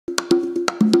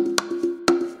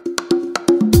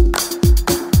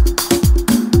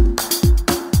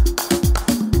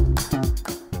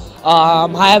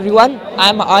Hi everyone,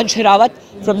 I'm Ansh Hirawat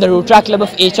from the Rotary Club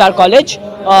of HR College.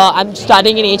 I'm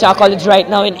studying in HR College right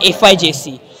now in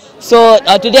FYJC. So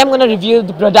today I'm going to review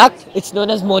the product. It's known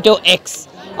as Moto X.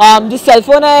 This cell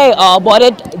phone I bought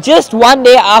it just one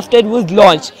day after it was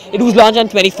launched. It was launched on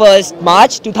 21st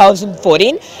March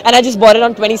 2014 and I just bought it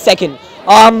on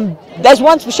 22nd. There's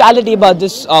one speciality about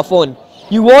this phone.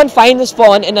 You won't find this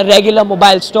phone in a regular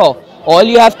mobile store. All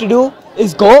you have to do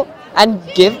is go and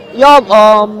give your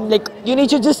you need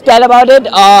to just tell about it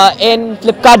in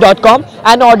flipkart.com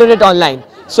and order it online.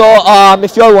 So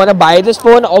if you all want to buy this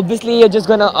phone, obviously you're just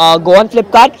gonna go on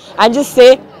Flipkart and just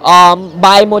say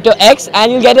buy Moto X,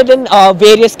 and you'll get it in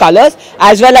various colors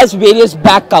as well as various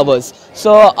back covers.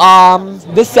 So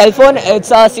this cell phone,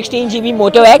 it's a 16GB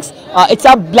Moto X. It's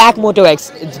a black Moto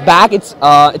X. It's back. It's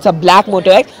a black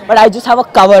Moto X, but I just have a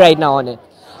cover right now on it.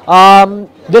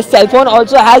 This cell phone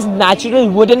also has natural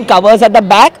wooden covers at the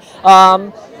back.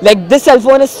 Like this cell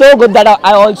phone is so good that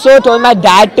I also told my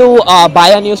dad to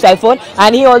buy a new cell phone,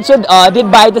 and he also did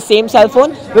buy the same cell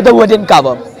phone with a wooden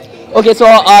cover. Okay, so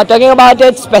talking about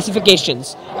its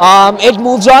specifications, it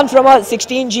moves on from a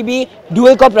 16GB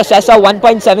dual-core processor,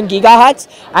 1.7 GHz,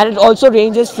 and it also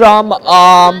ranges from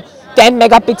 10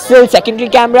 megapixel secondary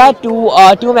camera to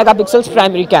 2 megapixels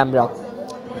primary camera.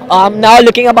 Now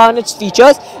looking about its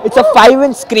features, it's a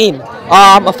 5-inch screen.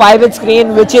 A 5-inch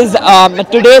screen, which is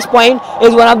at today's point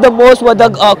is one of the most what the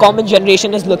common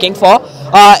generation is looking for.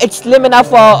 It's slim enough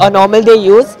for a normal day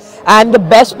use, and the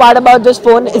best part about this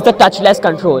phone is the touchless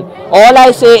control. All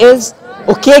I say is,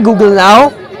 okay Google now,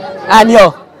 and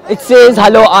here it says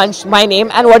hello Ansh, my name,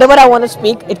 and whatever I want to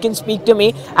speak, it can speak to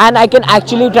me, and I can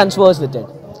actually transverse with it.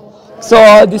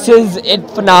 So this is it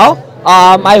for now.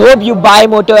 I hope you buy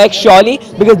Moto X surely,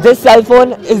 because this cell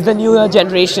phone is the newer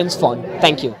generation's phone.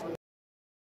 Thank you.